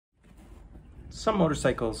Some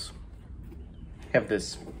motorcycles have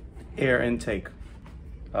this air intake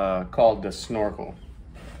called the Snorkel,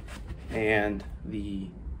 and the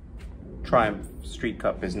Triumph Street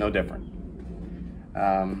Cup is no different.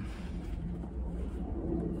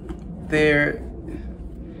 There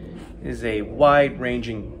is a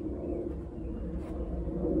wide-ranging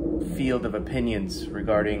field of opinions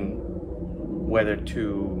regarding whether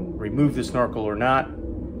to remove the snorkel or not,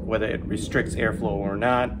 whether it restricts airflow or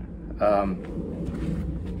not.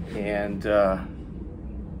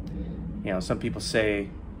 You know, some people say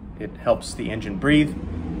it helps the engine breathe,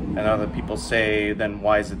 and other people say, then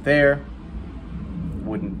why is it there?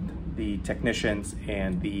 Wouldn't the technicians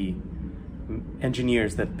and the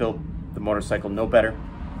engineers that built the motorcycle know better?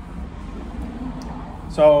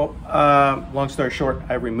 So, long story short,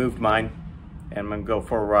 I removed mine, and I'm gonna go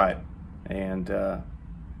for a ride, and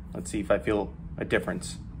let's see if I feel a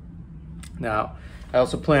difference. Now, I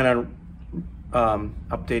also plan on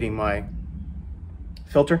updating my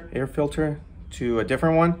air filter to a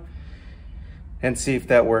different one and see if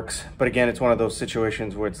that works. But again, it's one of those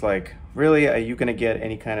situations where it's like, really, are you gonna get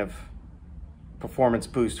any kind of performance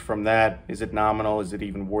boost from that? Is it nominal? Is it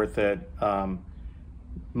even worth it?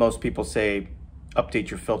 Most people say update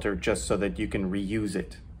your filter just so that you can reuse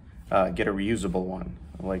it, get a reusable one.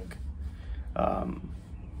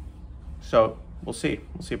 So we'll see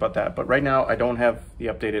about that. But right now I don't have the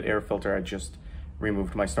updated air filter. I just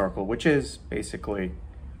removed my snorkel, which is basically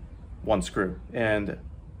one screw. And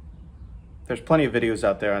there's plenty of videos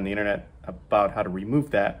out there on the internet about how to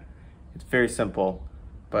remove that. It's very simple,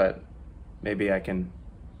 but maybe I can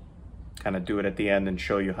kind of do it at the end and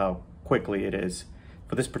show you how quickly it is.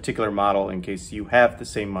 For this particular model, in case you have the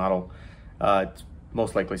same model, it's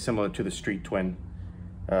most likely similar to the Street Twin,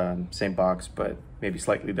 same box, but maybe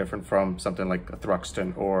slightly different from something like a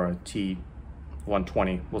Thruxton or a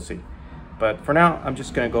T120, we'll see. But for now, I'm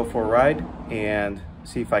just gonna go for a ride and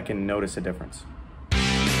see if I can notice a difference.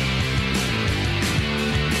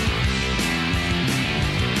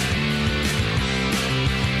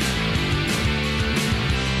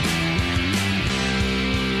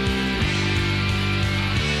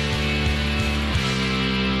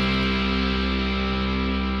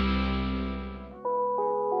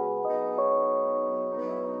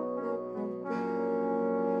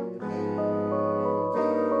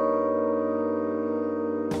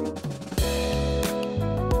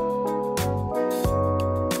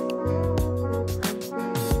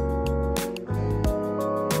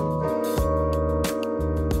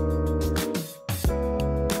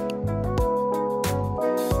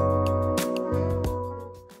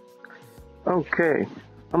 Okay,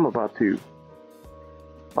 I'm about to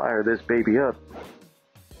fire this baby up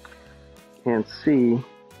and see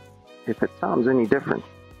if it sounds any different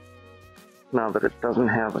now that it doesn't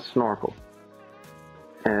have a snorkel.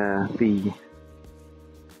 The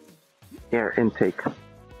air intake,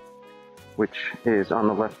 which is on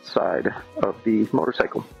the left side of the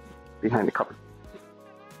motorcycle, behind the cover.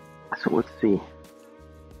 So let's see.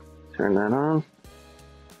 Turn that on.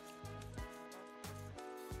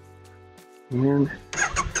 And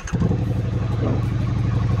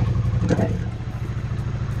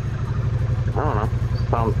I don't know,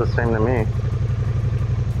 sounds the same to me.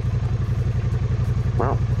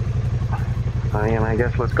 Well, I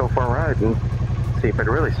guess let's go for a ride and see if it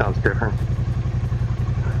really sounds different.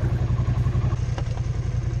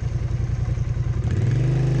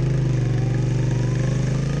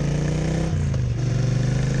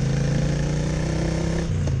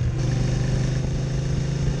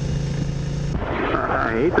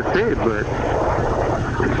 I hate to say it, but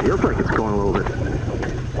it feels like it's going a little bit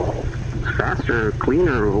faster,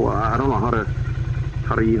 cleaner. I don't know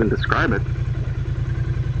how to even describe it.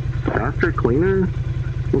 Faster, cleaner?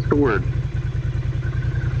 What's the word?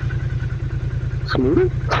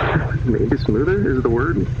 Smoother? Maybe smoother is the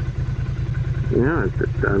word. Yeah,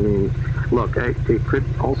 I mean, look, it could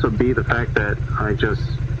also be the fact that I just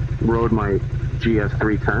rode my GS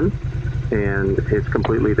 310. And it's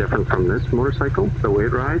completely different from this motorcycle, the way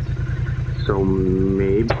it rides. So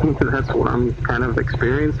maybe that's what I'm kind of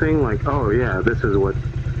experiencing. Like, oh yeah, this is what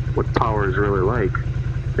power is really like,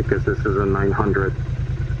 because this is a 900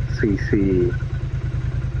 cc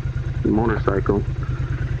motorcycle.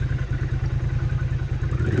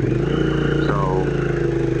 So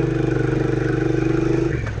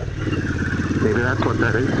maybe that's what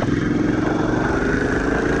that is.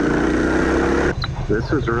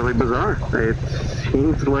 This is really bizarre. It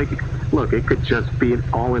seems like, look, it could just be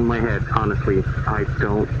all in my head, honestly.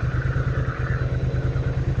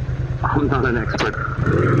 I'm not an expert.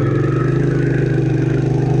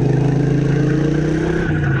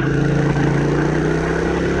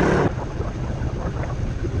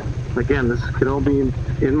 again, this could all be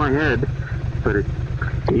in my head, but it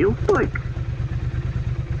feels like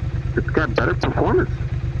it's got better performance.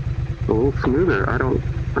 A little smoother. I don't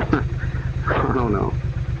know.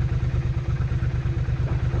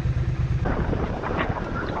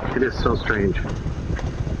 It is so strange.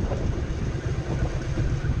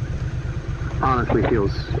 Honestly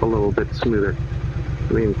feels a little bit smoother.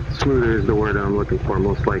 I mean, smoother is the word I'm looking for,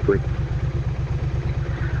 most likely.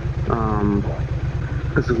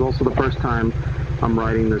 This is also the first time I'm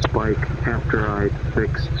riding this bike after I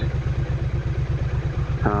fixed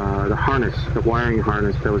the harness, the wiring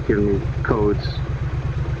harness that was giving me codes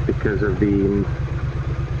because of the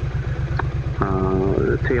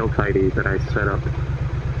tail tidy that I set up,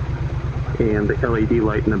 and the LED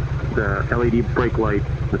light and the LED brake light,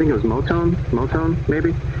 I think it was Motone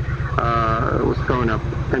maybe, was throwing up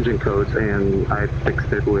engine codes, and I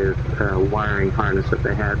fixed it with a wiring harness that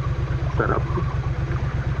they had set up.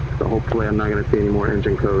 So hopefully I'm not going to see any more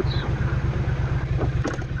engine codes.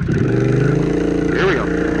 Here we go.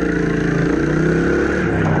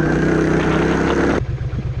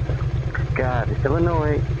 God,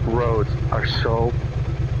 Illinois roads are so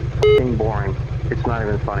f***ing boring. It's not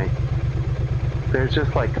even funny. There's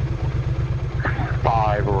just like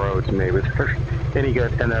 5 roads maybe that are any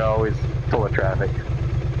good, and they're always full of traffic.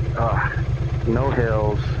 No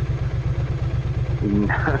hills,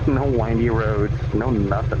 no windy roads, no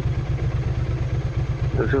nothing.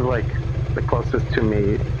 This is like the closest to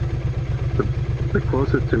me, the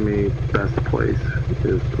closest to me best place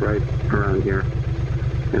is right around here,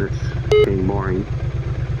 and it's being boring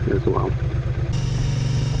as well.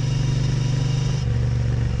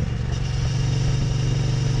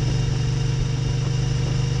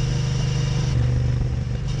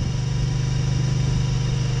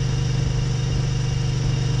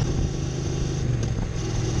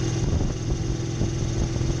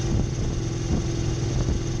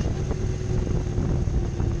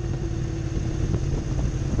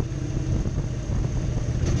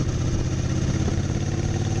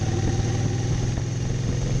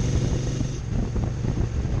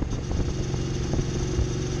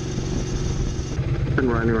 Been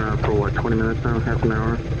riding around for what, 20 minutes now, half an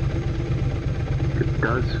hour. It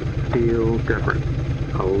does feel different,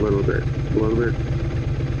 a little bit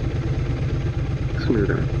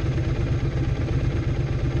smoother.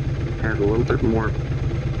 Has a little bit more,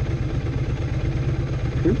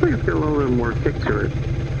 seems like it's got a little bit more kick to it.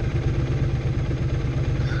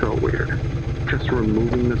 So weird. Just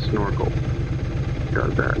removing the snorkel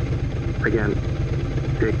does that. Again,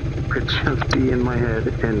 it could just be in my head,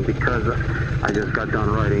 and because I just got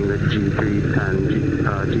done riding the G310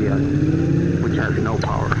 GS, which has no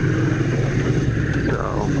power.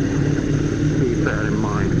 So keep that in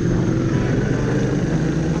mind.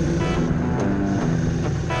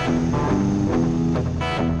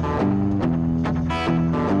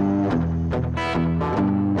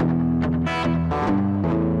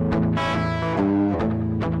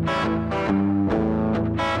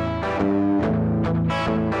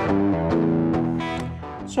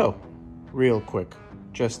 So, real quick,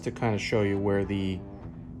 just to kind of show you where the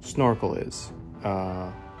snorkel is.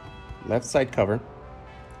 Left side cover.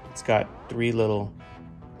 It's got 3 little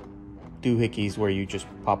doohickeys where you just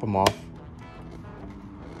pop them off.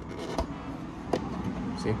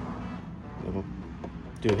 See? Little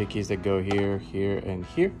doohickeys that go here, here, and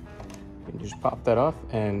here. And you just pop that off,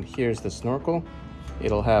 and here's the snorkel.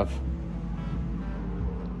 It'll have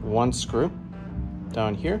 1 screw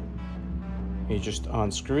down here. You just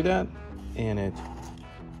unscrew that, and it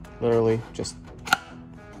literally just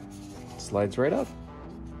slides right up.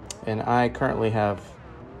 And I currently have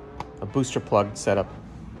a booster plug set up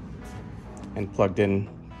and plugged in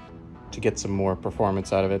to get some more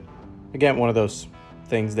performance out of it. Again, one of those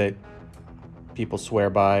things that people swear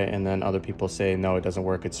by, and then other people say, no, it doesn't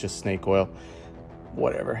work, it's just snake oil.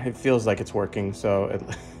 Whatever, it feels like it's working, so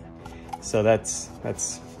so that's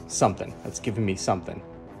something. That's giving me something,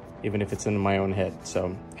 even if it's in my own head.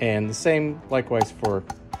 So, and the same likewise for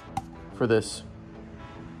this.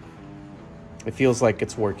 It feels like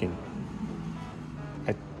it's working.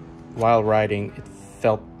 While riding, it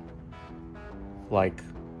felt like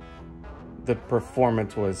the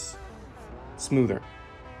performance was smoother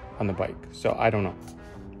on the bike. So I don't know.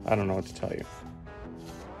 I don't know what to tell you.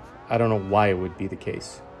 I don't know why it would be the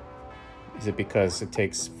case. Is it because it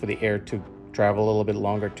takes for the air to travel a little bit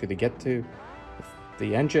longer to get to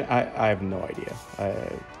the engine? I have no idea.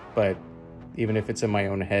 But even if it's in my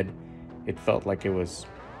own head, it felt like it was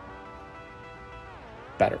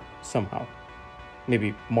better somehow.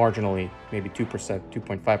 Maybe marginally, maybe 2%,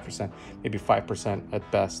 2.5%, maybe 5%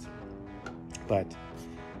 at best. But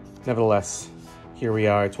nevertheless, here we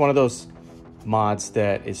are. It's one of those mods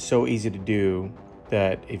that is so easy to do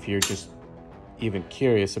that if you're just even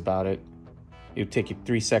curious about it, it'll take you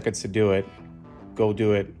 3 seconds to do it. Go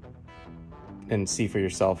do it and see for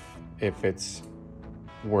yourself if it's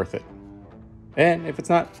worth it. And if it's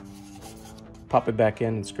not, pop it back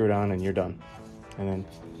in and screw it on and you're done. And then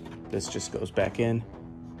this just goes back in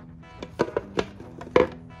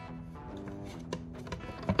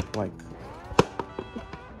like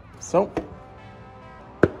so.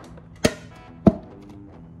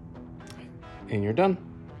 And you're done.